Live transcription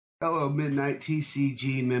Hello, Midnight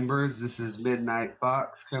TCG members. This is Midnight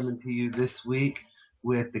Fox coming to you this week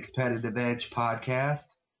with the Competitive Edge podcast.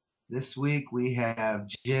 This week we have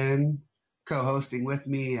Jen co-hosting with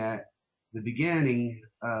me at the beginning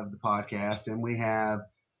of the podcast, and we have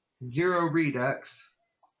Zero Redux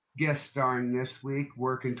guest starring this week,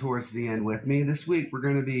 working towards the end with me. This week we're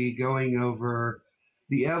going to be going over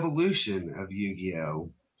the evolution of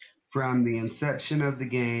Yu-Gi-Oh! From the inception of the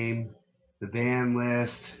game, the ban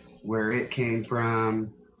list, where it came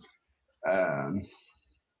from, um,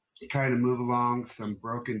 kind of move along some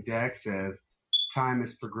broken decks as time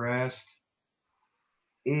has progressed,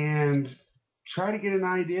 and try to get an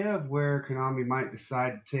idea of where Konami might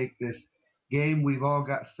decide to take this game we've all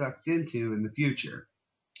got sucked into in the future.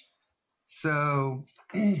 So,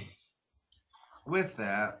 with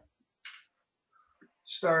that,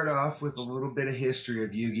 start off with a little bit of history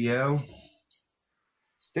of Yu-Gi-Oh!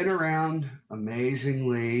 It's been around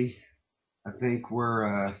amazingly. I think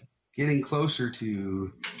we're getting closer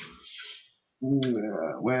to,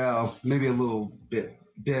 well, maybe a little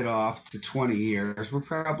bit off to 20 years. We're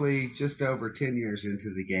probably just over 10 years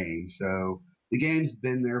into the game. So the game's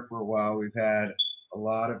been there for a while. We've had a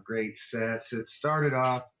lot of great sets. It started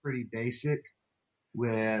off pretty basic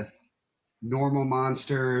with normal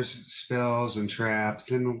monsters, spells, and traps.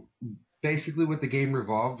 And basically what the game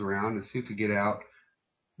revolved around is who could get out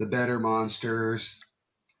the better monsters.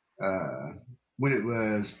 When it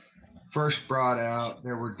was first brought out,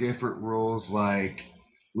 there were different rules, like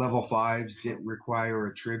level 5s didn't require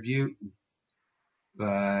a tribute,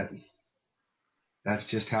 but that's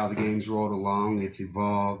just how the game's rolled along. It's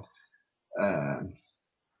evolved,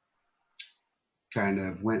 kind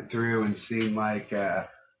of went through and seemed like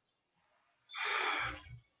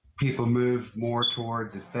people moved more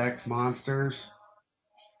towards effect monsters.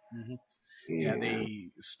 Mm-hmm. Yeah, the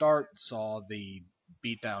start saw the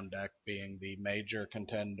beatdown deck being the major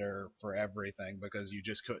contender for everything because you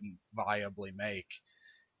just couldn't viably make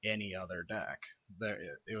any other deck.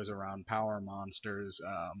 It was around power monsters.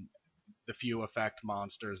 The few effect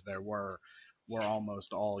monsters there were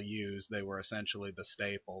almost all used. They were essentially the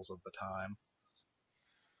staples of the time.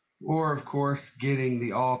 Or, of course, getting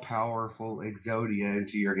the all-powerful Exodia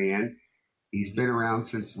into your hand. He's been around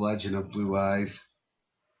since Legend of Blue Eyes.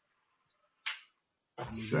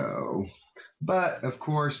 So, but of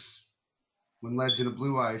course, when Legend of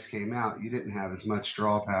Blue Eyes came out, you didn't have as much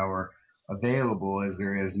draw power available as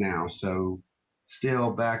there is now. So,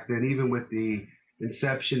 still back then, even with the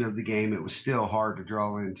inception of the game, it was still hard to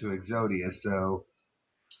draw into Exodia. So,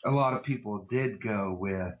 a lot of people did go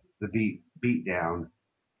with the beatdown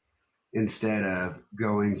instead of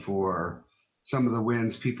going for some of the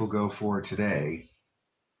wins people go for today.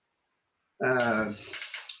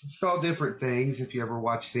 Saw different things. If you ever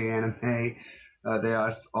watched the anime,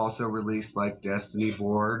 they also released like Destiny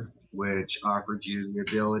Board, which offered you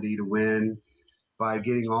the ability to win by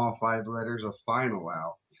getting all 5 letters of final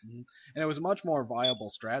out. And it was a much more viable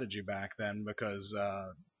strategy back then because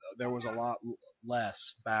there was a lot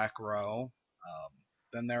less back row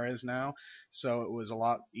than there is now, so it was a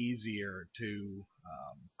lot easier to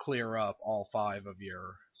clear up all 5 of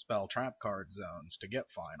your spell trap card zones to get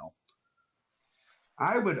final.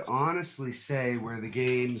 I would honestly say where the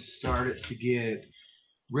game started to get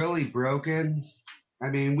really broken, I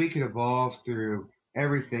mean, we could evolve through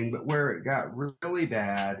everything, but where it got really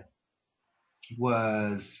bad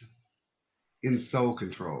was in Soul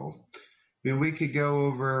Control. I mean, we could go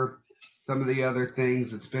over some of the other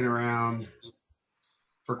things that's been around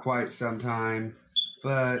for quite some time,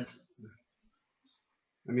 but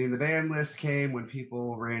I mean, the ban list came when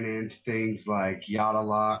people ran into things like Yada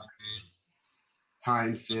Lock,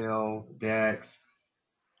 Time Seal, decks,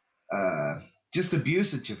 just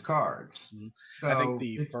abusage of cards. So, I think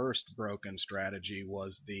the first broken strategy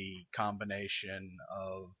was the combination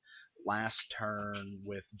of last turn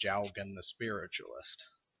with Jowgen the Spiritualist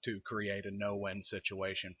to create a no-win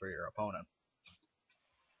situation for your opponent.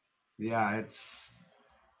 Yeah,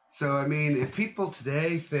 so I mean, if people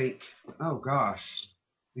today think, oh gosh,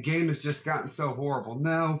 the game has just gotten so horrible.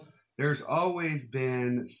 No, there's always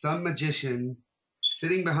been some magician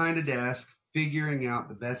sitting behind a desk figuring out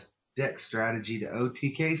the best deck strategy to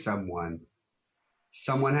OTK someone.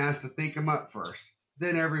 Someone has to think them up first.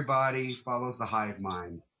 Then everybody follows the hive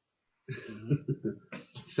mind.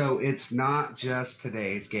 So it's not just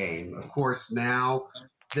today's game. Of course, now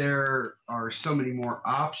there are so many more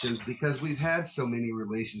options because we've had so many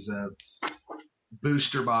releases of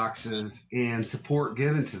booster boxes and support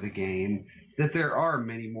given to the game that there are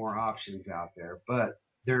many more options out there. But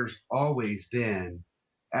there's always been,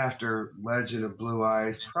 after Legend of Blue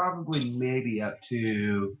Eyes, probably maybe up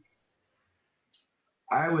to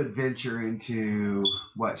I would venture into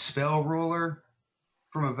Spell Ruler.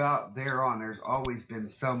 From about there on, there's always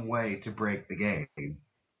been some way to break the game.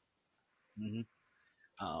 Mm-hmm.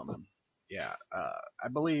 Yeah, I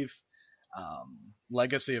believe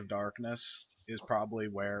Legacy of Darkness is probably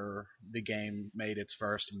where the game made its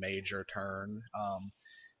first major turn.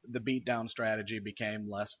 The beatdown strategy became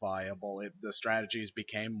less viable. The strategies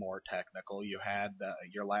became more technical. You had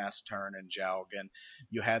your last turn in Jowgen.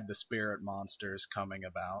 You had the spirit monsters coming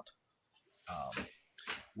about.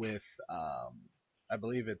 With I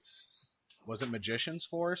believe was it Magician's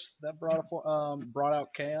Force that brought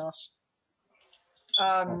out chaos?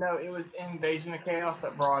 No, it was Invasion of Chaos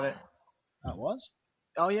that brought it. It was?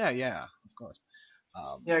 Oh yeah, of course.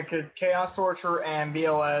 Yeah, because Chaos Torture and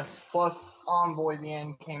BLS plus Envoy the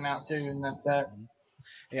end came out too, and that's that.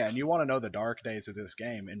 Yeah, and you want to know the dark days of this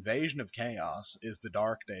game. Invasion of Chaos is the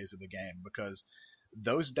dark days of the game because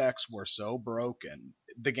those decks were so broken,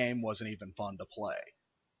 the game wasn't even fun to play.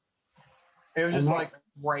 It was just like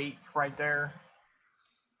right there.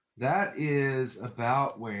 That is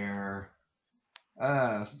about where,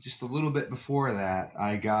 just a little bit before that,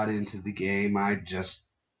 I got into the game. I just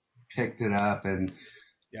picked it up and...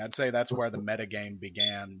 Yeah, I'd say that's where the metagame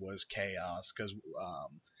began, was Chaos, because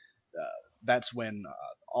that's when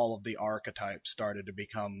all of the archetypes started to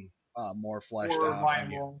become more fleshed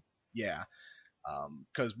out. Yeah,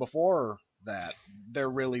 because before that, there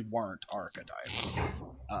really weren't archetypes.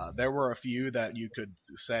 There were a few that you could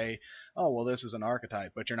say, oh, well, this is an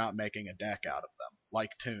archetype, but you're not making a deck out of them,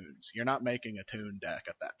 like tunes. You're not making a tune deck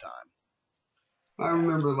at that time. I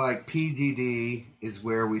remember, like, PGD is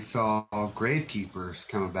where we saw Gravekeepers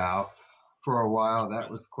come about. For a while,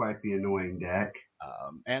 that was quite the annoying deck.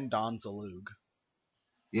 And Don Zalug.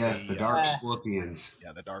 Yes, the Dark Scorpions.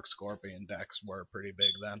 Yeah, the Dark Scorpion decks were pretty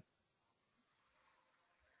big then.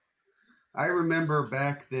 I remember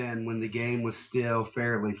back then when the game was still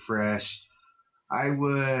fairly fresh, I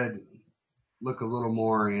would look a little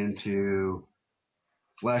more into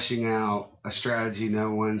fleshing out a strategy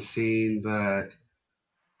no one's seen, but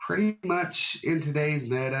pretty much in today's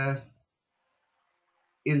meta,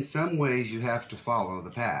 in some ways you have to follow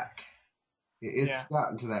the pack. It's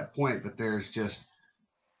gotten to that point, but there's just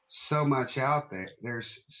so much out there. There's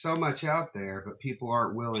so much out there, but people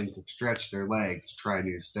aren't willing to stretch their legs to try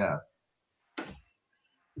new stuff.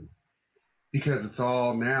 Because it's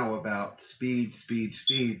all now about speed.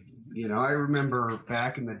 You know, I remember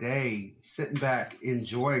back in the day sitting back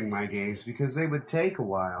enjoying my games because they would take a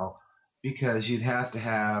while because you'd have to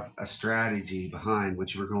have a strategy behind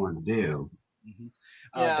what you were going to do.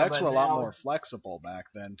 Mm-hmm. Decks were a lot more flexible back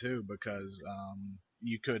then too, because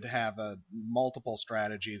you could have multiple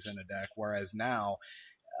strategies in a deck, whereas now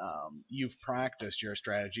you've practiced your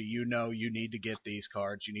strategy. You know you need to get these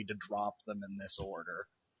cards. You need to drop them in this order.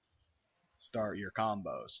 Start your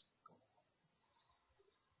combos.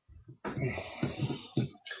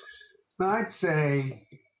 I'd say,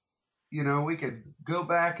 you know, we could go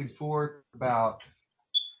back and forth about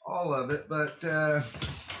all of it, but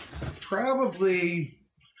probably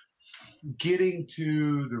getting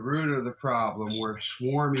to the root of the problem where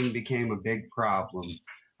swarming became a big problem.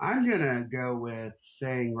 I'm going to go with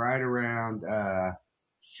saying right around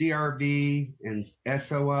CRB and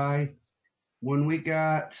SOI when we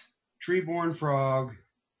got Treeborn Frog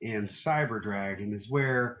and Cyber Dragon is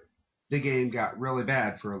where the game got really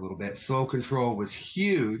bad for a little bit. Soul Control was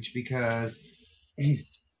huge because it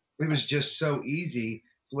was just so easy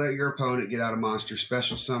to let your opponent get out a monster,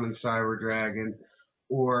 special summon Cyber Dragon,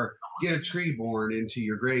 or get a Treeborn into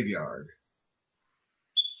your graveyard.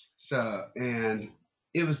 So, and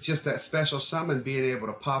it was just that special summon being able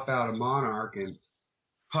to pop out a Monarch and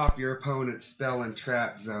pop your opponent's spell and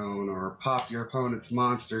trap zone, or pop your opponent's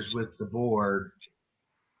monsters with the board.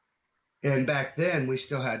 And back then, we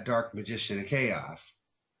still had Dark Magician of Chaos,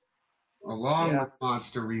 along with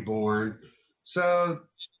Monster Reborn. So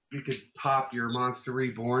you could pop your Monster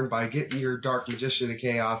Reborn by getting your Dark Magician of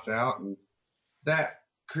Chaos out, and that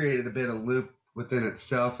created a bit of loop within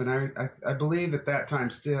itself. And I believe at that time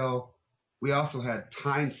still, we also had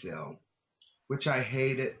Time Seal, which I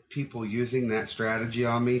hated people using that strategy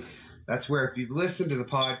on me. That's where, if you've listened to the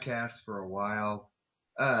podcast for a while,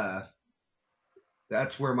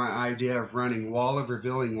 that's where my idea of running Wall of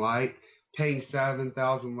Revealing Light, paying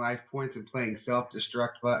 7,000 life points, and playing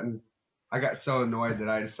Self-Destruct button, I got so annoyed that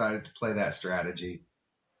I decided to play that strategy.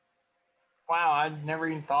 Wow, I'd never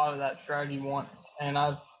even thought of that strategy once, and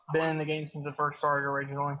I've been in the game since it first started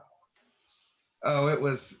originally. Oh, it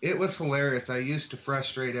was hilarious. I used to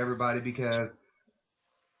frustrate everybody because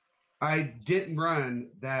I didn't run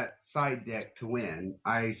that side deck to win.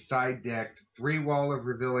 I side decked 3 Wall of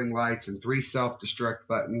Revealing Lights and 3 self-destruct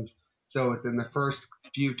buttons. So within the first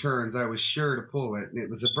few turns, I was sure to pull it. And it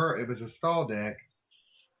was a stall deck,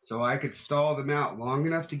 so I could stall them out long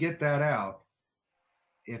enough to get that out.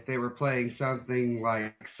 If they were playing something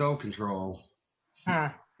like Soul Control,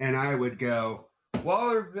 and I would go,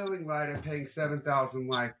 Wall of Revealing Light, I'm paying 7,000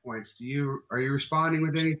 life points. Are you responding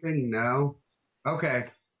with anything? No. Okay.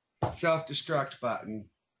 Self-destruct button.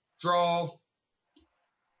 Draw.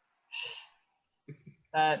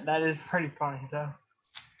 That is pretty funny though.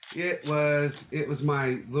 It was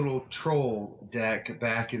my little troll deck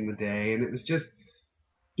back in the day, and it was just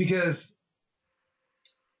because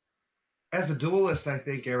as a duelist, I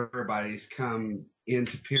think everybody's come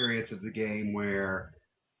into periods of the game where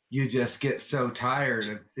you just get so tired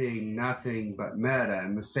of seeing nothing but meta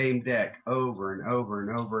and the same deck over and over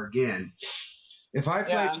and over again. If I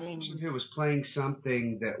played a person who was playing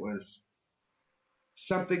something that was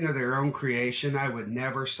something of their own creation, I would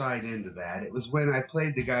never side into that. It was when I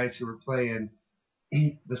played the guys who were playing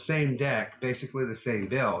the same deck, basically the same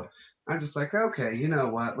build. I was just like, okay, you know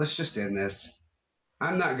what? Let's just end this.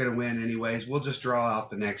 I'm not going to win anyways. We'll just draw out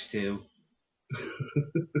the next 2.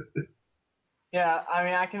 Yeah, I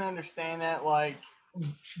mean, I can understand that. Like,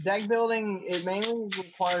 deck building, it mainly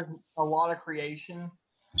requires a lot of creation.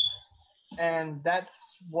 And that's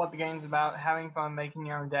what the game's about, having fun making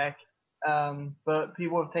your own deck. But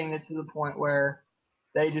people have taken it to the point where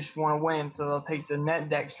they just want to win, so they'll take the net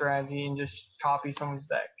deck strategy and just copy someone's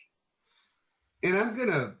deck. And I'm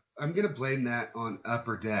gonna blame that on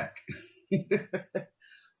Upper Deck.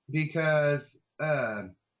 Because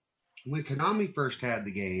when Konami first had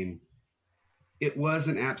the game, it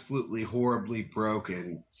wasn't absolutely horribly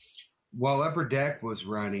broken. While Upper Deck was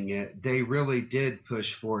running it, they really did push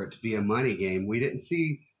for it to be a money game. We didn't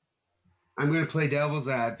see... I'm going to play devil's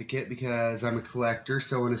advocate because I'm a collector,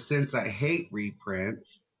 so in a sense I hate reprints.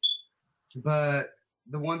 But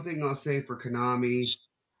the one thing I'll say for Konami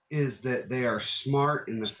is that they are smart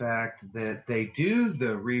in the fact that they do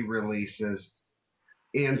the re-releases.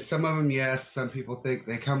 And some of them, yes, some people think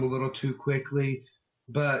they come a little too quickly,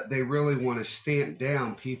 but they really want to stamp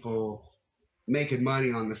down people making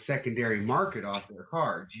money on the secondary market off their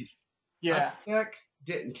cards. Yeah. Tech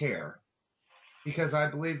didn't care because I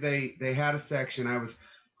believe they had a section. I was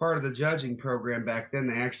part of the judging program back then.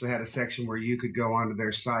 They actually had a section where you could go onto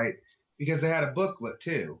their site because they had a booklet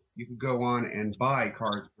too. You could go on and buy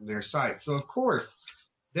cards from their site. So of course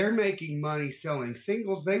they're making money selling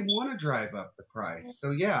singles. They want to drive up the price.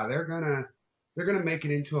 So yeah, they're gonna make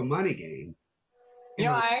it into a money game. You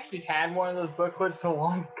know, I actually had one of those booklets a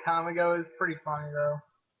long time ago. It's pretty funny, though.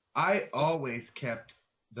 I always kept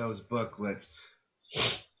those booklets.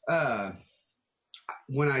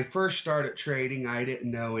 When I first started trading, I didn't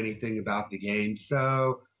know anything about the game.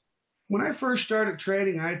 So when I first started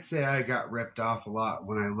trading, I'd say I got ripped off a lot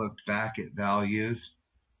when I looked back at values.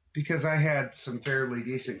 Because I had some fairly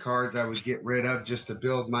decent cards I would get rid of just to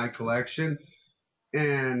build my collection.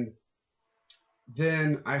 And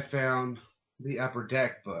then I found the Upper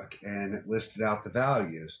Deck book, and it listed out the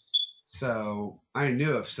values. So I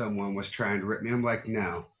knew if someone was trying to rip me, I'm like,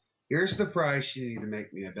 no, here's the price, you need to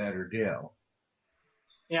make me a better deal.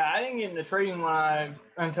 Yeah, I didn't get into trading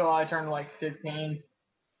until I turned like 15,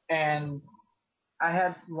 and I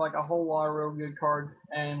had like a whole lot of real good cards,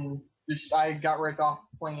 and just I got ripped off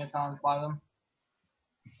plenty of times by them.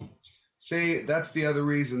 See, that's the other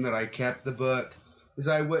reason that I kept the book, is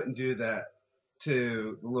I wouldn't do that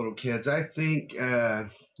to the little kids. I think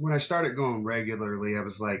when I started going regularly, I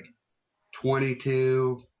was like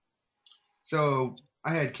 22. So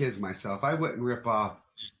I had kids myself. I wouldn't rip off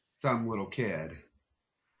some little kid.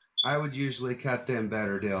 I would usually cut them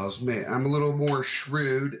better deals. I'm a little more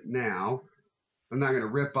shrewd now. I'm not going to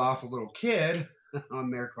rip off a little kid on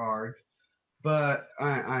their cards, but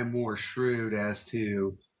I'm more shrewd as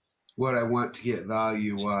to what I want to get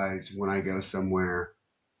value-wise when I go somewhere.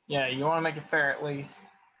 Yeah, you want to make it fair at least.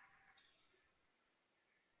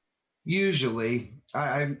 Usually,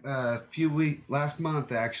 last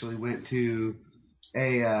month actually went to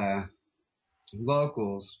a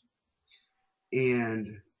locals, and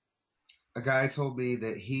a guy told me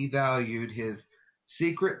that he valued his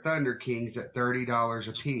Secret Thunder Kings at $30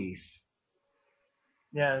 a piece.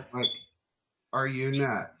 Yeah. Like, are you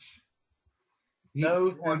nuts?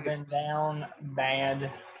 Those have been down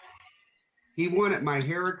bad. He wanted my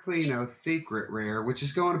Heraclino Secret Rare, which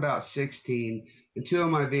is going about 16, and 2 of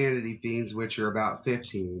my Vanity Fiends, which are about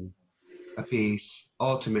 15 a piece,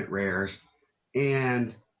 Ultimate Rares.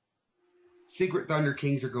 And Secret Thunder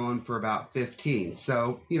Kings are going for about 15.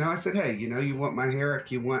 So, I said, hey, you want my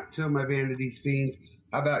Herrick, you want 2 of my Vanity's Fiends,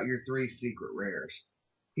 how about your 3 secret rares?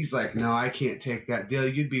 He's like, no, I can't take that deal.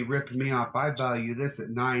 You'd be ripping me off. I value this at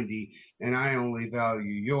 90, and I only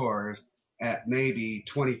value yours at maybe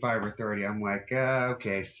 25 or 30. I'm like,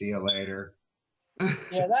 okay, see you later.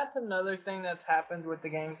 Yeah, that's another thing that's happened with the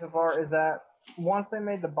game so far is that once they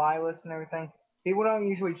made the buy list and everything, people don't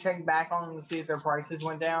usually check back on them to see if their prices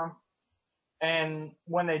went down. And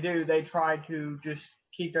when they do, they try to just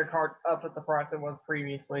keep their cards up at the price it was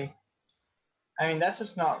previously. I mean, that's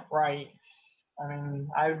just not right. I mean,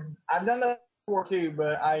 I've done that before too,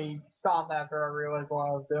 but I stopped after I realized what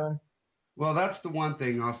I was doing. Well, that's the one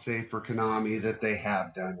thing I'll say for Konami that they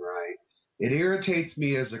have done right. It irritates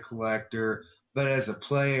me as a collector, but as a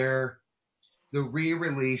player, the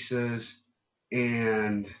re-releases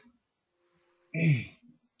and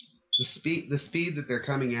the speed that they're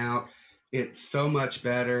coming out, it's so much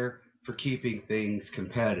better for keeping things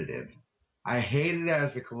competitive. I hate it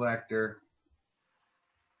as a collector,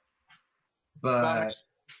 but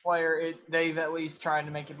player, they've at least tried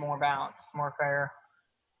to make it more balanced, more fair.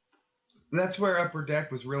 That's where Upper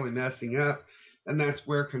Deck was really messing up, and that's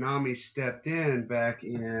where Konami stepped in back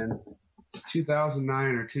in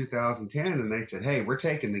 2009 or 2010, and they said, hey, we're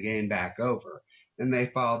taking the game back over. And they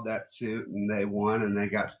filed that suit, and they won, and they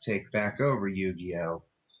got to take back over Yu-Gi-Oh!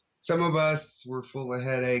 Some of us were full of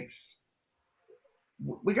headaches.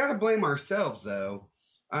 We got to blame ourselves, though.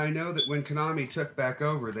 I know that when Konami took back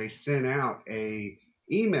over, they sent out a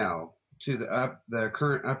email to the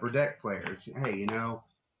current Upper Deck players. Hey,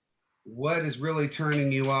 what is really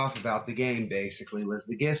turning you off about the game, basically, was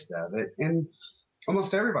the gist of it. And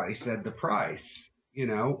almost everybody said the price.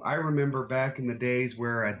 I remember back in the days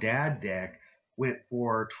where a dad deck went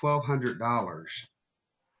for $1,200.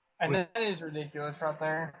 And that is ridiculous right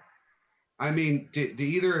there. I mean, do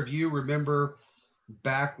either of you remember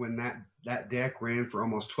back when that deck ran for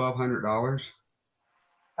almost $1,200?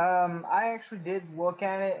 I actually did look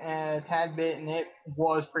at it and a tad bit, and it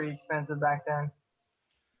was pretty expensive back then.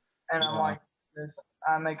 And I'm like,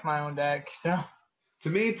 I make my own deck, so. To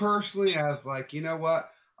me personally, I was like, you know what?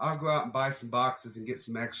 I'll go out and buy some boxes and get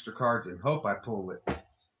some extra cards and hope I pull it.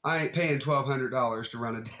 I ain't paying $1,200 to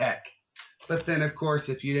run a deck. But then, of course,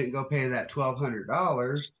 if you didn't go pay that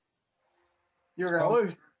 $1,200, you're going to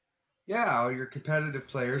lose. Yeah, all your competitive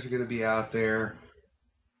players are going to be out there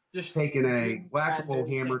just taking a whack-a-mole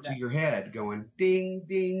hammer to your head, going ding,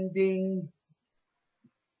 ding, ding.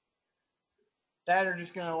 That are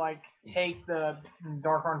just going to, take the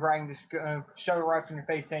Dark-Horn Dragon, just shove it right in your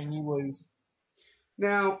face saying you lose.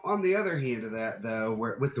 Now, on the other hand of that, though,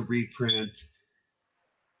 with the reprint,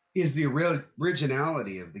 is the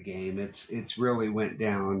originality of the game. It's really went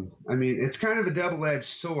down. I mean, it's kind of a double-edged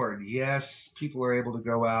sword. Yes, people are able to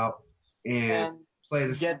go out and play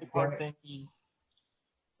the get the cards they need,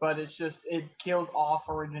 but it's just it kills off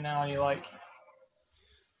originality.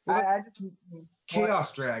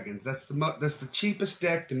 Chaos Dragons. That's the cheapest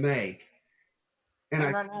deck to make, and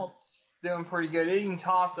right now it's doing pretty good. It even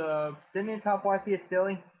topped didn't it top YCS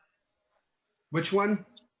Philly? Which one?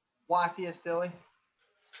 YCS Philly.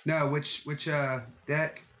 No, which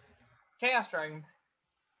deck? Chaos Dragons.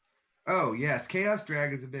 Oh, yes. Chaos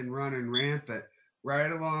Dragons have been running rampant right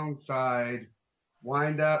alongside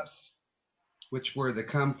Wind-Ups, which were the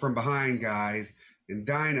come-from-behind guys, and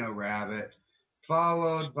Dino Rabbit,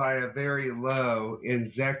 followed by a very low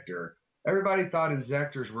Inzektor. Everybody thought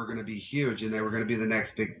Inzektors were going to be huge, and they were going to be the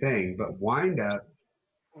next big thing, but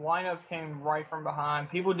Wind-Ups came right from behind.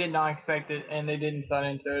 People did not expect it, and they didn't sign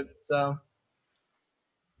into it, so...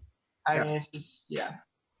 I mean, it's just, yeah.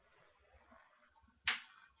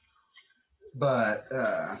 But,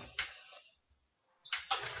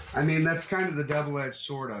 I mean, that's kind of the double-edged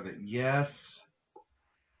sword of it. Yes,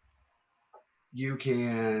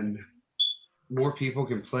 more people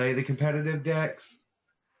can play the competitive decks,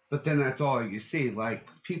 but then that's all you see. Like,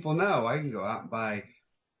 people know I can go out and buy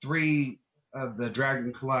 3 of the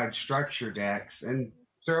Dragon Collide structure decks and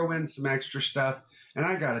throw in some extra stuff, and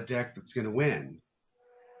I got a deck that's going to win.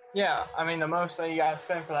 Yeah, I mean, the most that you got to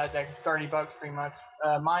spend for that deck is $30 pretty much,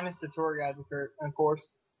 minus the tour guide, of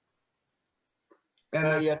course. And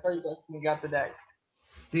so, yeah, $30 and you got the deck.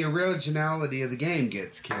 The originality of the game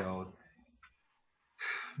gets killed.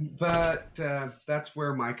 But that's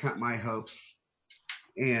where my hopes,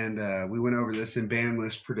 and we went over this in ban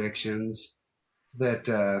list predictions, that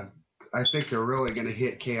I think they're really going to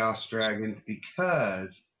hit Chaos Dragons because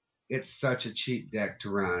it's such a cheap deck to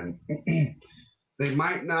run. They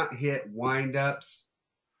might not hit Wind-Ups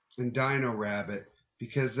and Dino Rabbit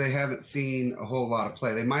because they haven't seen a whole lot of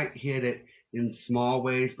play. They might hit it in small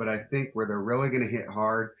ways, but I think where they're really going to hit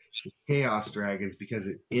hard is Chaos Dragons because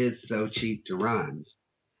it is so cheap to run.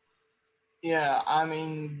 Yeah, I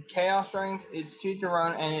mean, Chaos Strength, it's cheap to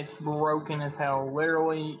run and it's broken as hell.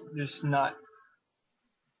 Literally just nuts.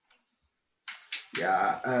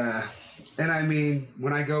 Yeah, and I mean,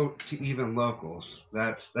 when I go to even locals,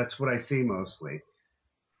 that's what I see mostly.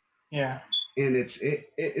 Yeah. And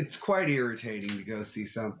it's quite irritating to go see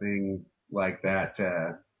something like that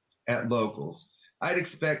at locals. I'd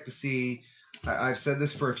expect to see. I've said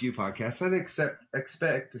this for a few podcasts. I'd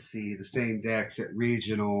expect to see the same decks at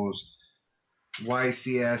regionals,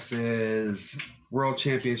 YCSs, World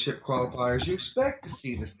Championship qualifiers. You expect to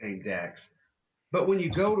see the same decks. But when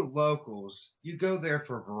you go to locals, you go there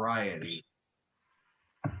for variety.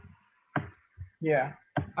 Yeah.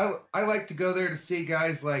 I like to go there to see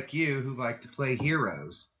guys like you who like to play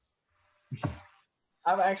heroes.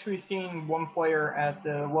 I've actually seen one player at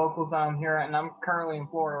the locals I'm here at, and I'm currently in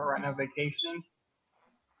Florida right now vacationing.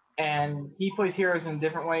 And he plays heroes in a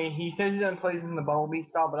different way. He says he doesn't play in the Bumblebee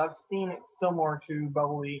style, but I've seen it similar to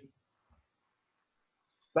Bumblebee.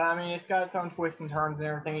 But I mean, it's got its own twists and turns and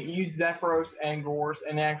everything. It used Zephyros and Gores,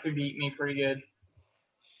 and it actually beat me pretty good.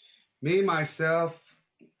 Me, myself,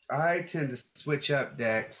 I tend to switch up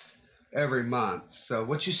decks every month. So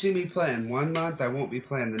what you see me playing one month, I won't be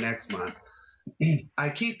playing the next month. I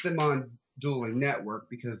keep them on Dueling Network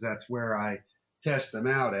because that's where I test them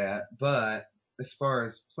out at. But as far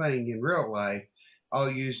as playing in real life, I'll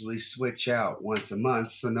usually switch out once a month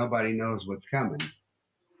so nobody knows what's coming.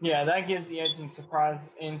 Yeah, that gives the edge and surprise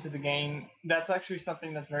into the game. That's actually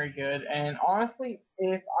something that's very good. And honestly,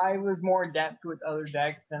 if I was more adept with other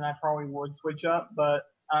decks, then I probably would switch up. But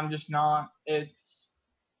I'm just not. It's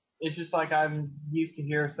just like I'm used to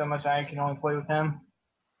here so much I can only play with him.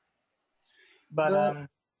 But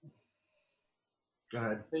go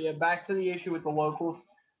ahead. But yeah, back to the issue with the locals.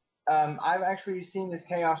 I've actually seen this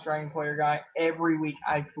Chaos Dragon player guy every week.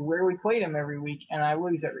 I literally played him every week, and I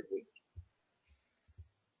lose every week.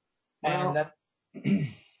 Well, and that's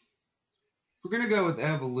we're going to go with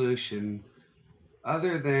evolution.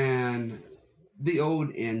 Other than the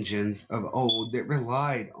old engines of old that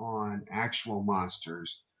relied on actual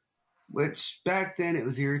monsters, which back then it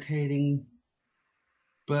was irritating,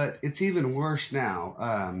 but it's even worse now.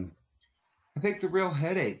 I think the real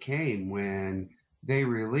headache came when they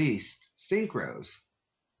released Synchros,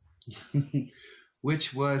 which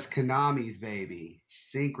was Konami's baby.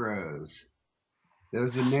 Synchros. That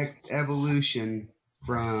was the next evolution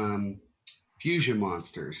from Fusion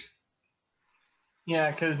Monsters.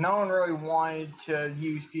 Yeah, because no one really wanted to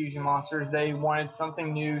use Fusion Monsters. They wanted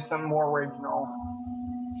something new, something more original.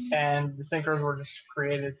 And the Synchros were just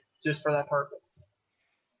created just for that purpose.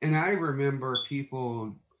 And I remember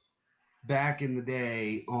people back in the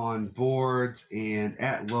day on boards and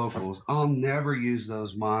at locals, I'll never use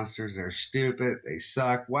those monsters. They're stupid. They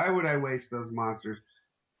suck. Why would I waste those monsters?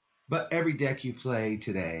 But every deck you play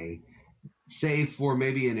today, save for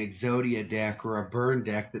maybe an Exodia deck or a burn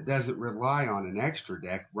deck that doesn't rely on an extra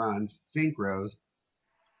deck, runs Synchros,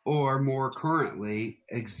 or more currently,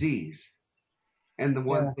 Xyz. And the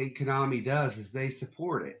one thing Konami does is they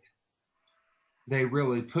support it. They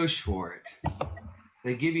really push for it.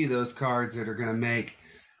 They give you those cards that are going to make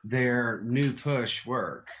their new push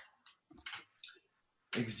work.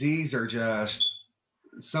 Xyz are just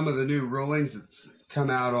some of the new rulings that's come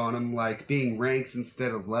out on them, like being ranks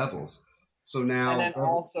instead of levels. So now, and then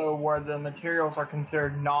also where the materials are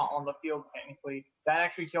considered not on the field technically, that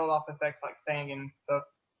actually killed off effects like Sangan and stuff.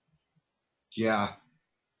 Yeah.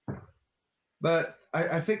 But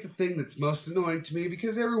I think the thing that's most annoying to me,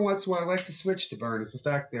 because every once in a while I like to switch to burn, is the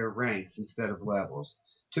fact they're ranks instead of levels.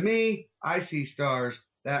 To me, I see stars,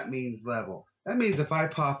 that means level. That means if I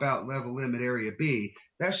pop out level limit area B,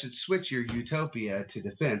 that should switch your Utopia to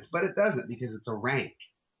defense, but it doesn't because it's a rank.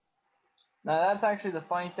 Now that's actually the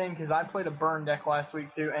funny thing, because I played a burn deck last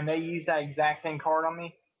week too, and they used that exact same card on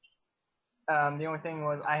me. The only thing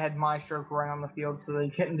was I had my stroke right on the field, so they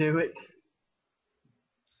couldn't do it.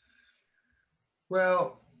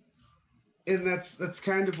 Well, and that's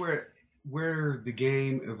kind of where the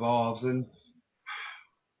game evolves, and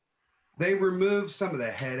they remove some of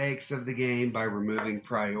the headaches of the game by removing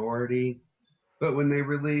priority. But when they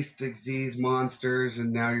released Xyz monsters,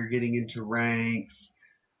 and now you're getting into ranks,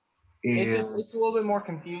 and it's a little bit more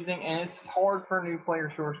confusing, and it's hard for new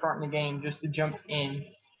players who are starting the game just to jump in.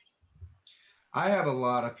 I have a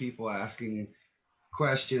lot of people asking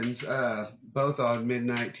questions, both on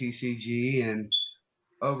Midnight TCG and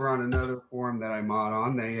over on another forum that I mod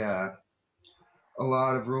on. They a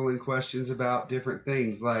lot of ruling questions about different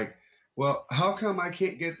things, like Well, how come I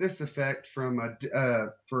can't get this effect from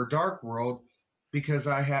for Dark World? Because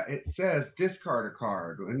it says discard a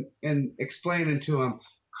card and explaining to them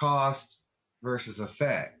cost versus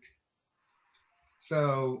effect.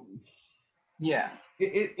 So Yeah.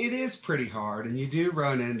 it is pretty hard, and you do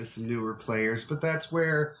run into some newer players, but that's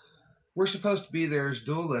where we're supposed to be there as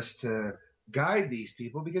duelists to guide these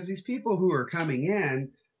people, because these people who are coming in,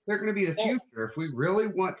 they're going to be the future. If we really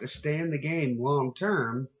want to stay in the game long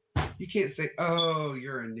term, you can't say, oh,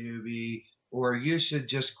 you're a newbie, or you should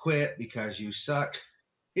just quit because you suck.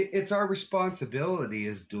 It's our responsibility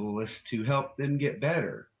as duelists to help them get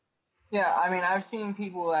better. Yeah, I mean, I've seen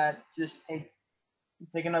people that just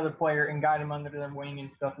take another player and guide them under their wing and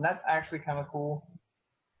stuff, and that's actually kind of cool.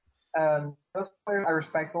 Those players I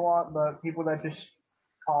respect a lot, but people that just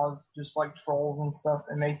cause just like trolls and stuff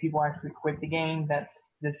and make people actually quit the game,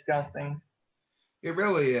 that's disgusting. It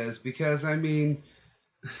really is, because, I mean,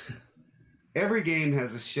 every game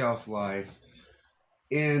has a shelf life,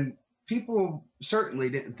 and people certainly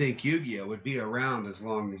didn't think Yu-Gi-Oh would be around as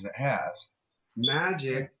long as it has.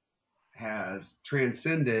 Magic has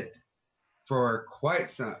transcended for quite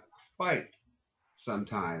some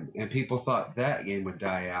time, and people thought that game would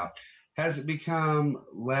die out. Has it become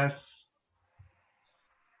less?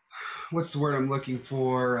 What's the word I'm looking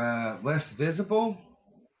for? Less visible?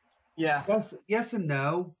 Yeah. Yes and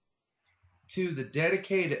no. To the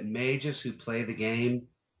dedicated mages who play the game,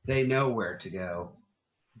 they know where to go.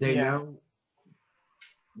 They know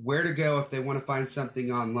where to go if they want to find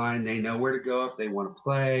something online. They know where to go if they want to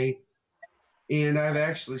play. And I've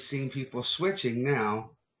actually seen people switching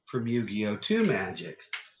now from Yu-Gi-Oh to Magic.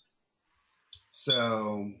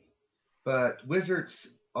 So, but Wizards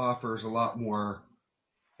offers a lot more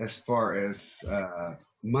as far as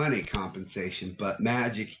money compensation, but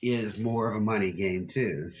Magic is more of a money game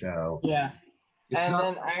too. So yeah. And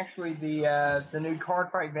then actually the new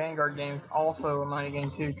Cardfight Vanguard game is also a money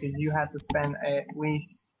game too, because you have to spend at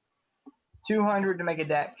least 200 to make a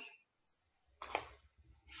deck,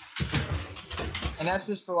 and that's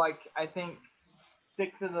just for like I think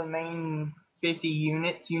 6 of the main 50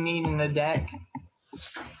 units you need in the deck.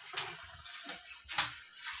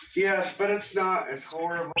 Yes, but it's not as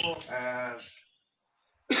horrible as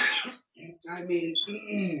I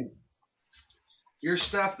mean. Your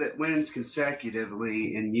stuff that wins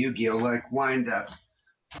consecutively in Yu-Gi-Oh, like Wind Up,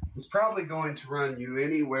 is probably going to run you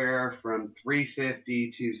anywhere from $350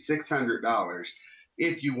 to $600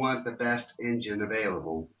 if you want the best engine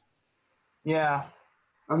available. Yeah.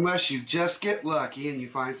 Unless you just get lucky and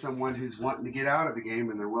you find someone who's wanting to get out of the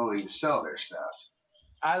game and they're willing to sell their stuff.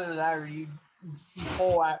 Either that or you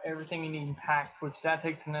pull out everything you need in packs, which that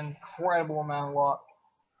takes an incredible amount of luck.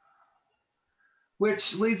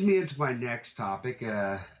 Which leads me into my next topic,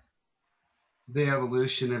 the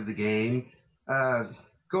evolution of the game.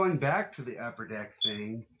 Going back to the Upper Deck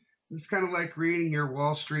thing, it's kind of like reading your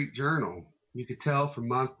Wall Street Journal. You could tell from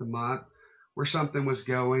month to month where something was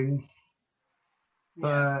going.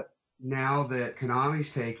 But now that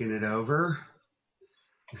Konami's taken it over,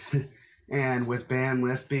 and with ban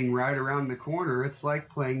list being right around the corner, it's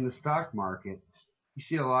like playing the stock market. You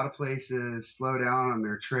see a lot of places slow down on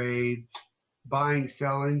their trades, buying,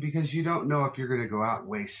 selling, because you don't know if you're going to go out and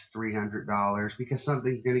waste $300 because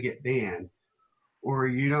something's going to get banned. Or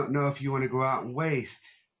you don't know if you want to go out and waste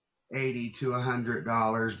 $80 to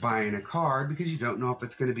 $100 buying a card because you don't know if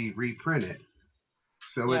it's going to be reprinted.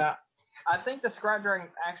 So yeah. I think the Scrap Dragon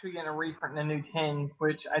is actually going to reprint the new 10,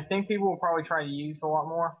 which I think people will probably try to use a lot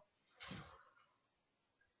more.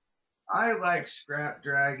 I like Scrap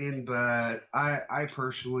Dragon, but I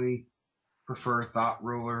personally prefer Thought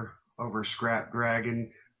Ruler over Scrap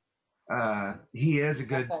Dragon. He is a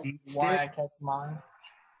good beat stick. Why I kept mine.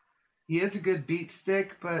 He is a good beat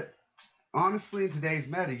stick, but honestly, in today's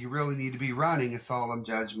meta, you really need to be running a Solemn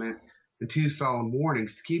Judgment and 2 Solemn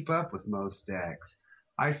Warnings to keep up with most decks.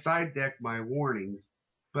 I side deck my warnings,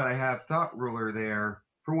 but I have Thought Ruler there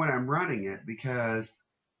for when I'm running it, because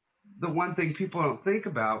the one thing people don't think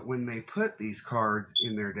about when they put these cards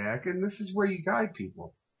in their deck, and this is where you guide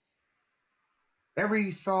people.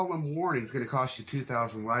 Every Solemn Warning is going to cost you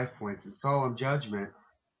 2,000 life points, and Solemn Judgment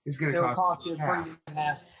is going to cost you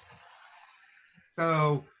half.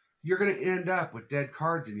 So you're going to end up with dead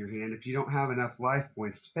cards in your hand if you don't have enough life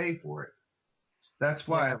points to pay for it. That's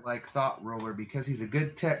why I like Thought Ruler, because he's a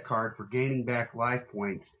good tech card for gaining back life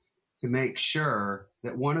points to make sure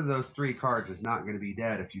that one of those 3 cards is not going to be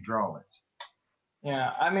dead if you draw it.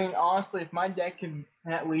 Yeah, I mean, honestly, if my deck could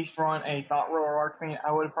at least run a Thought Ruler Archfiend,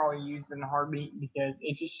 I would have probably used it in a heartbeat, because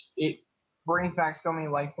it brings back so many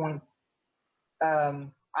life points.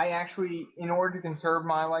 I actually, in order to conserve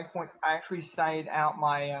my life points, I actually sided out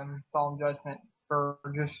my Solemn Judgment for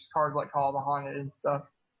just cards like Call of the Haunted and stuff.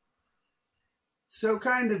 So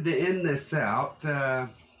kind of to end this out,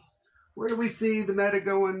 where do we see the meta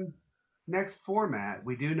going next format?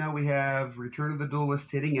 We do know we have Return of the Duelist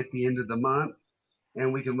hitting at the end of the month,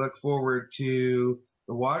 and we can look forward to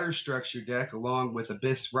the Water Structure deck along with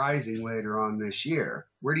Abyss Rising later on this year.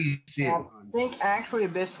 Where do you see it? I think actually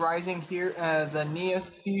Abyss Rising here, the Neos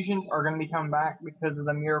fusions are going to be coming back because of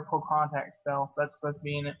the Miracle Contact spell that's supposed to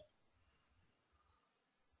be in it.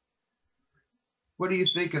 What do you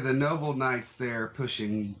think of the Noble Knights there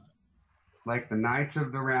pushing, like the Knights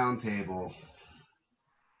of the Round Table?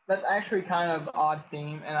 That's actually kind of odd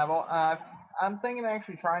theme, and I'm thinking of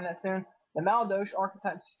actually trying that soon. The Maldosh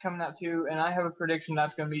archetype's coming out too, and I have a prediction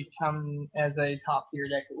that's going to be coming as a top tier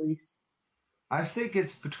deck at least. I think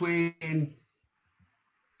it's between.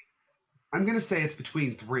 I'm going to say it's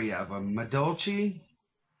between three of them: Madolchi,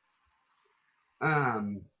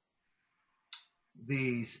 the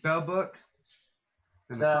Spellbook,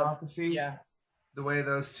 and the Prophecy. Yeah. The way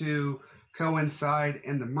those two coincide,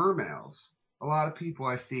 and the Mermails. A lot of people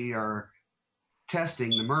I see are testing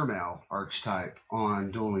the Mermail archetype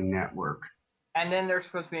on Dueling Network. And then there's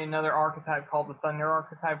supposed to be another archetype called the Thunder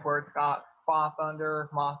archetype where it's got Fa Thunder,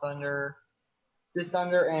 Ma Thunder, Sis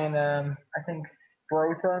Thunder, and I think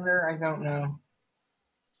Bro Thunder. I don't know.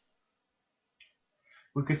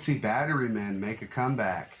 We could see Batterymen make a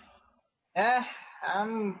comeback.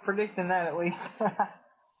 I'm predicting that at least.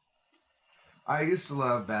 I used to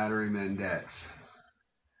love Batterymen decks.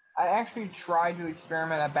 I actually tried to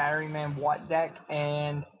experiment a Batteryman What deck,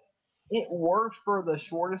 and it worked for the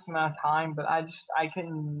shortest amount of time, but I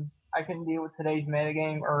couldn't deal with today's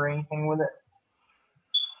metagame or anything with it.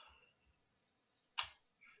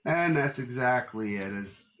 And that's exactly it.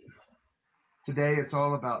 Today it's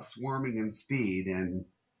all about swarming and speed, and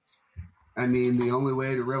I mean the only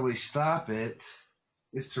way to really stop it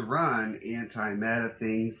is to run anti-meta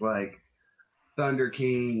things like Thunder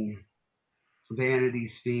King, Vanity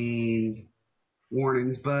Fiend,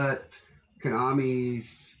 warnings, but Konami's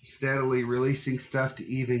steadily releasing stuff to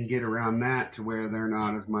even get around that to where they're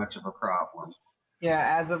not as much of a problem.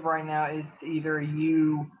 Yeah, as of right now, it's either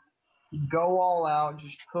you go all out,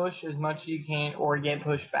 just push as much as you can, or get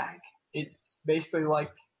pushed back. It's basically like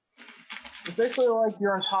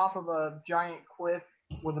you're on top of a giant cliff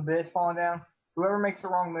with Abyss falling down. Whoever makes the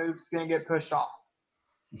wrong move is going to get pushed off.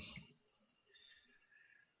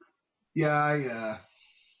 Yeah,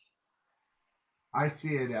 I see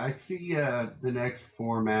it. I see the next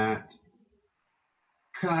format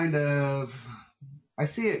kind of. I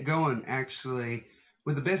see it going actually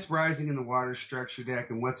with Abyss Rising in the Water Structure deck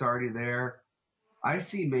and what's already there. I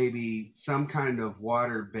see maybe some kind of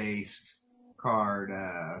water-based card,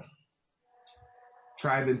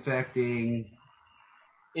 Tribe Infecting.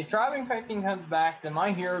 If Tribe Infecting comes back, then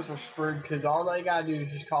my heroes are screwed because all they gotta do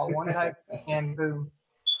is just call one type and boom.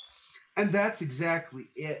 And that's exactly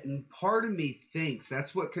it. And part of me thinks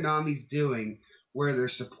that's what Konami's doing, where they're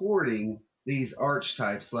supporting these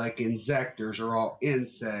archetypes like Inzectors are all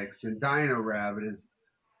insects, and Dino Rabbit is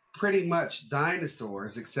pretty much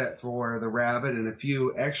dinosaurs except for the rabbit and a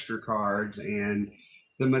few extra cards, and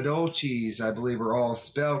the Madolchis, I believe, are all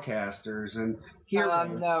spellcasters. And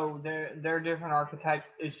no, they're different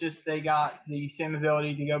archetypes. It's just they got the same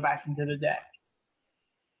ability to go back into the deck.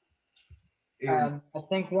 I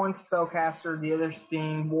think one spellcaster, the other's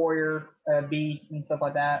Fiend, Warrior, Beast, and stuff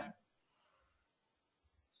like that.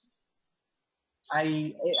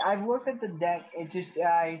 I've looked at the deck.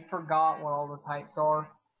 I forgot what all the types are.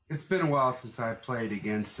 It's been a while since I played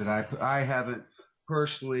against it. I haven't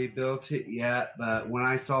personally built it yet, but when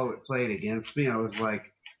I saw it played against me, I was like,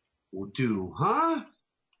 well, huh?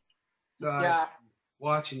 So yeah. I'm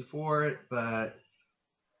watching for it, but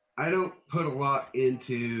I don't put a lot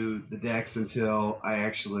into the decks until I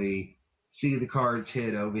actually see the cards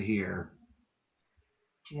hit over here.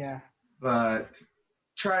 Yeah. But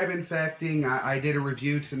Tribe Infecting, I did a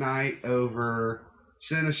review tonight over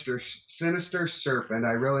Sinister Serpent.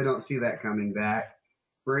 I really don't see that coming back.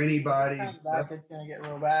 For anybody, if it comes back, it's going to get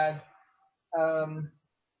real bad.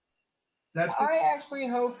 I actually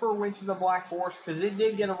hope for Witch of the Black Force because it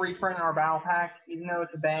did get a reprint in our battle pack. Even though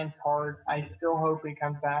it's a banned card, I still hope it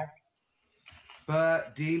comes back.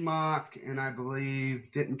 But DMOC and I believe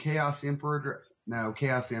Chaos Emperor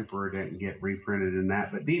didn't get reprinted in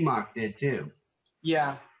that, but DMOC did too.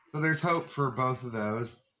 Yeah. So there's hope for both of those.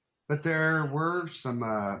 But there were some.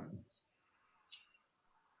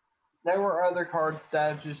 There were other cards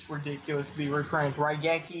that are just ridiculous to be reprinted.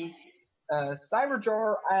 Raigeki,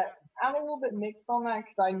 Cyberjar. I'm a little bit mixed on that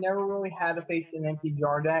because I never really had to face an empty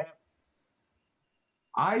jar deck.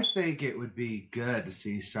 I think it would be good to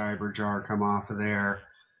see Cyberjar come off of there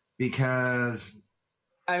because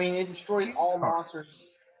I mean, it destroys all monsters.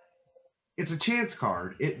 it's a chance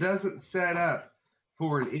card. It doesn't set up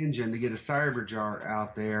for an engine to get a Cyberjar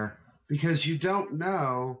out there because you don't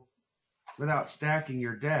know without stacking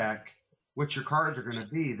your deck what your cards are going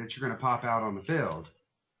to be that you're going to pop out on the field.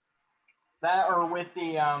 That or with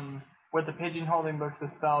the pigeon holding books of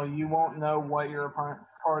spell, you won't know what your opponent's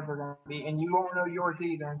cards are going to be, and you won't know yours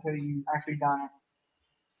either until you actually done it.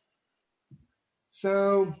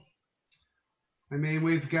 So, I mean,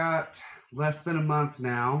 we've got less than a month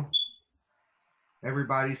now.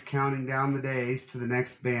 Everybody's counting down the days to the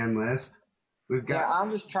next ban list. We've got. Yeah,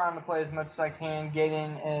 I'm just trying to play as much as I can, get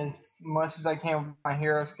in as much as I can with my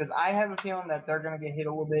heroes, because I have a feeling that they're going to get hit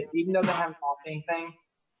a little bit, even though they haven't lost anything.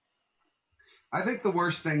 I think the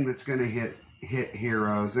worst thing that's going to hit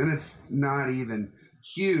heroes, and it's not even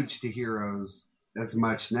huge to heroes as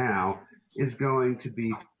much now, is going to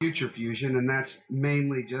be Future Fusion, and that's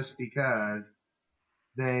mainly just because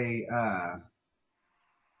they are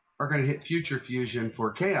going to hit Future Fusion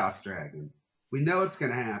for Chaos Dragon. We know it's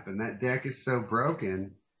going to happen. That deck is so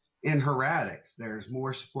broken. In Heretics, there's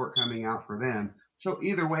more support coming out for them. So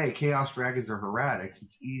either way, Chaos Dragons or Heretics,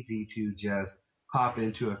 it's easy to just hop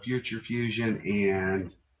into a Future Fusion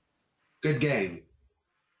and good game.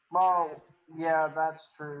 Well, yeah, that's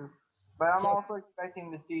true. But I'm also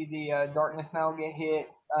expecting to see the Darkness Metal get hit.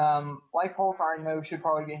 Life Pulse, I know, should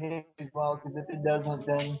probably get hit as well, because if it doesn't,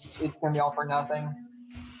 then it's going to be all for nothing.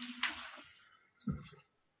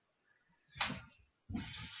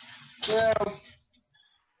 Well,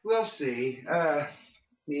 we'll see.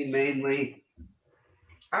 Mainly,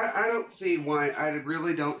 I don't see I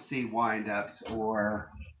really don't see wind-ups or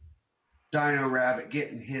Dino Rabbit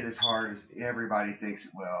getting hit as hard as everybody thinks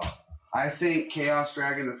it will. I think Chaos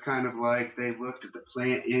Dragon is kind of like they looked at the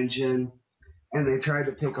plant engine and they tried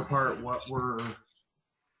to pick apart what were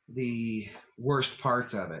the worst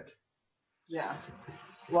parts of it. Yeah.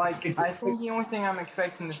 Like, I think the only thing I'm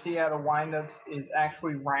expecting to see out of windups is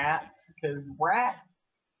actually rats, because rat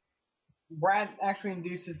actually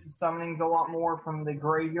induces the summonings a lot more from the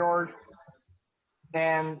graveyard,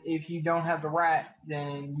 and if you don't have the rat,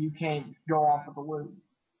 then you can't go off with the loot.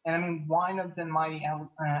 And I mean, windups and Mighty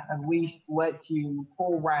at least lets you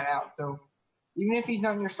pull rat out, so even if he's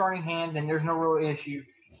not in your starting hand, then there's no real issue.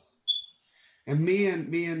 And me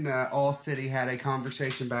and All City had a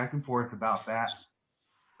conversation back and forth about that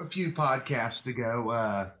a few podcasts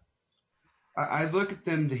ago. I look at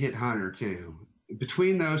them to hit Hunter too.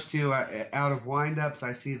 Between those two, out of windups,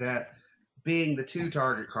 I see that being the two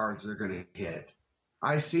target cards they're going to hit.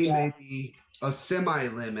 I see maybe a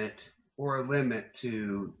semi-limit or a limit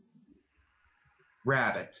to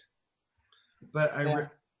Rabbit, but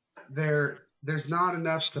there's not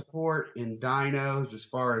enough support in dinos as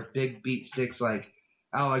far as big beat sticks like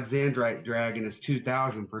Alexandrite Dragon is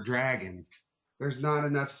 2,000 per dragon. There's not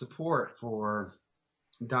enough support for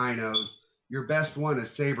dinos. Your best one is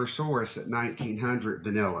Sabersaurus at 1,900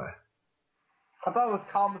 vanilla. I thought it was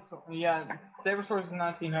Calbasaurus. Yeah, Sabersaurus is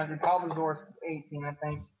 1,900. Calbasaurus is 18, I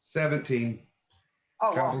think. 17.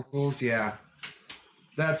 Oh, wow. Calbasaurus, yeah.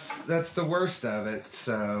 That's the worst of it.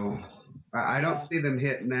 So I don't see them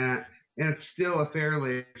hitting that. And it's still a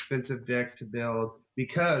fairly expensive deck to build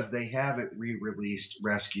because they haven't re-released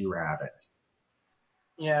Rescue Rabbit.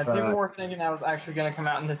 Yeah, people were thinking that was actually going to come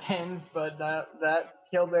out in the 10s, but that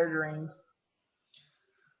killed their dreams.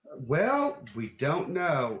 Well, we don't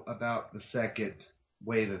know about the second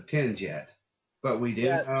wave of 10s yet, but we do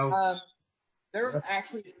know. There's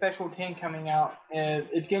actually a special 10 coming out.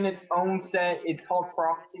 It's getting its own set. It's called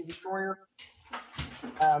Prophecy Destroyer.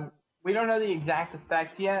 We don't know the exact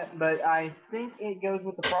effect yet, but I think it goes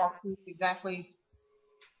with the prophecies exactly.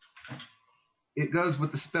 It goes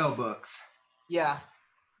with the spell books. Yeah,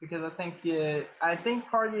 because I think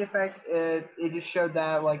part of the effect it just showed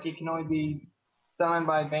that like it can only be summoned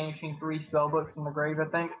by banishing 3 spell books from the grave. I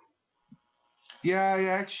think. Yeah, I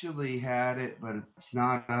actually had it, but it's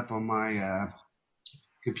not up on my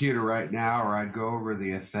computer right now, or I'd go over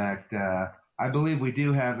the effect. I believe we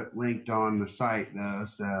do have it linked on the site, though,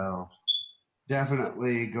 so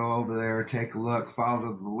definitely go over there, take a look,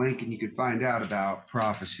 follow the link, and you can find out about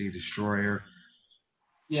Prophecy Destroyer.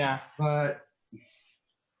 Yeah. But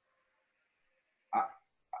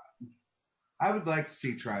I would like to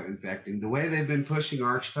see Tribe Infecting. The way they've been pushing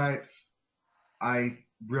archetypes, I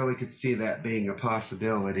really could see that being a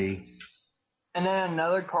possibility. And then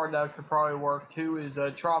another card that could probably work too is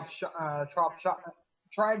Trop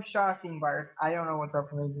Tribe Shocking virus. I don't know what's up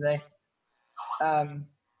for me today.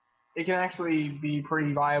 It can actually be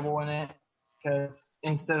pretty viable in it because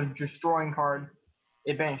instead of destroying cards,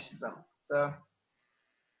 it banishes them. So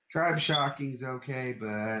Tribe Shocking's okay, but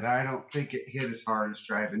I don't think it hit as hard as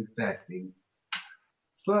Tribe Infecting.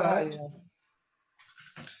 But yeah.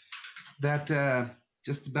 that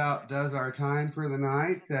just about does our time for the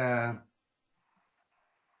night.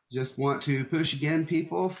 Just want to push again,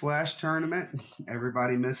 people. Flash tournament.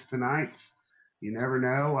 Everybody missed tonight's. You never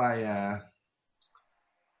know. I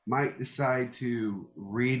might decide to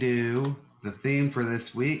redo the theme for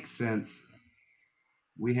this week since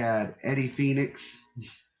we had Eddie Phoenix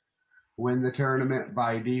win the tournament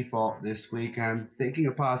by default this week. I'm thinking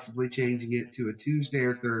of possibly changing it to a Tuesday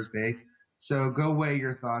or Thursday. So go weigh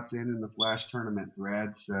your thoughts in the Flash tournament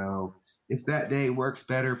thread. So if that day works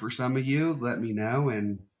better for some of you, let me know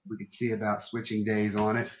and we could see about switching days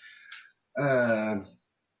on it.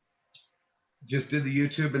 Just did the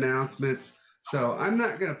YouTube announcements. So I'm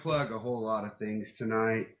not going to plug a whole lot of things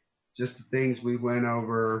tonight. Just the things we went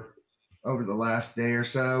over the last day or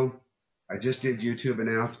so. I just did YouTube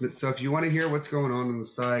announcements. So if you want to hear what's going on the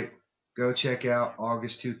site, go check out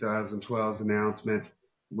August 2012's announcements.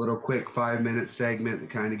 Little quick 5-minute segment that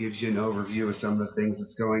kind of gives you an overview of some of the things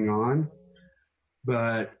that's going on.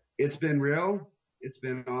 But it's been real. It's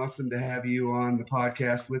been awesome to have you on the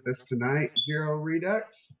podcast with us tonight, Zero Redux.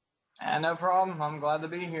 No problem. I'm glad to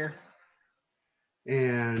be here.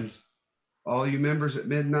 And all you members at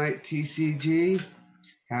Midnight TCG,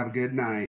 have a good night.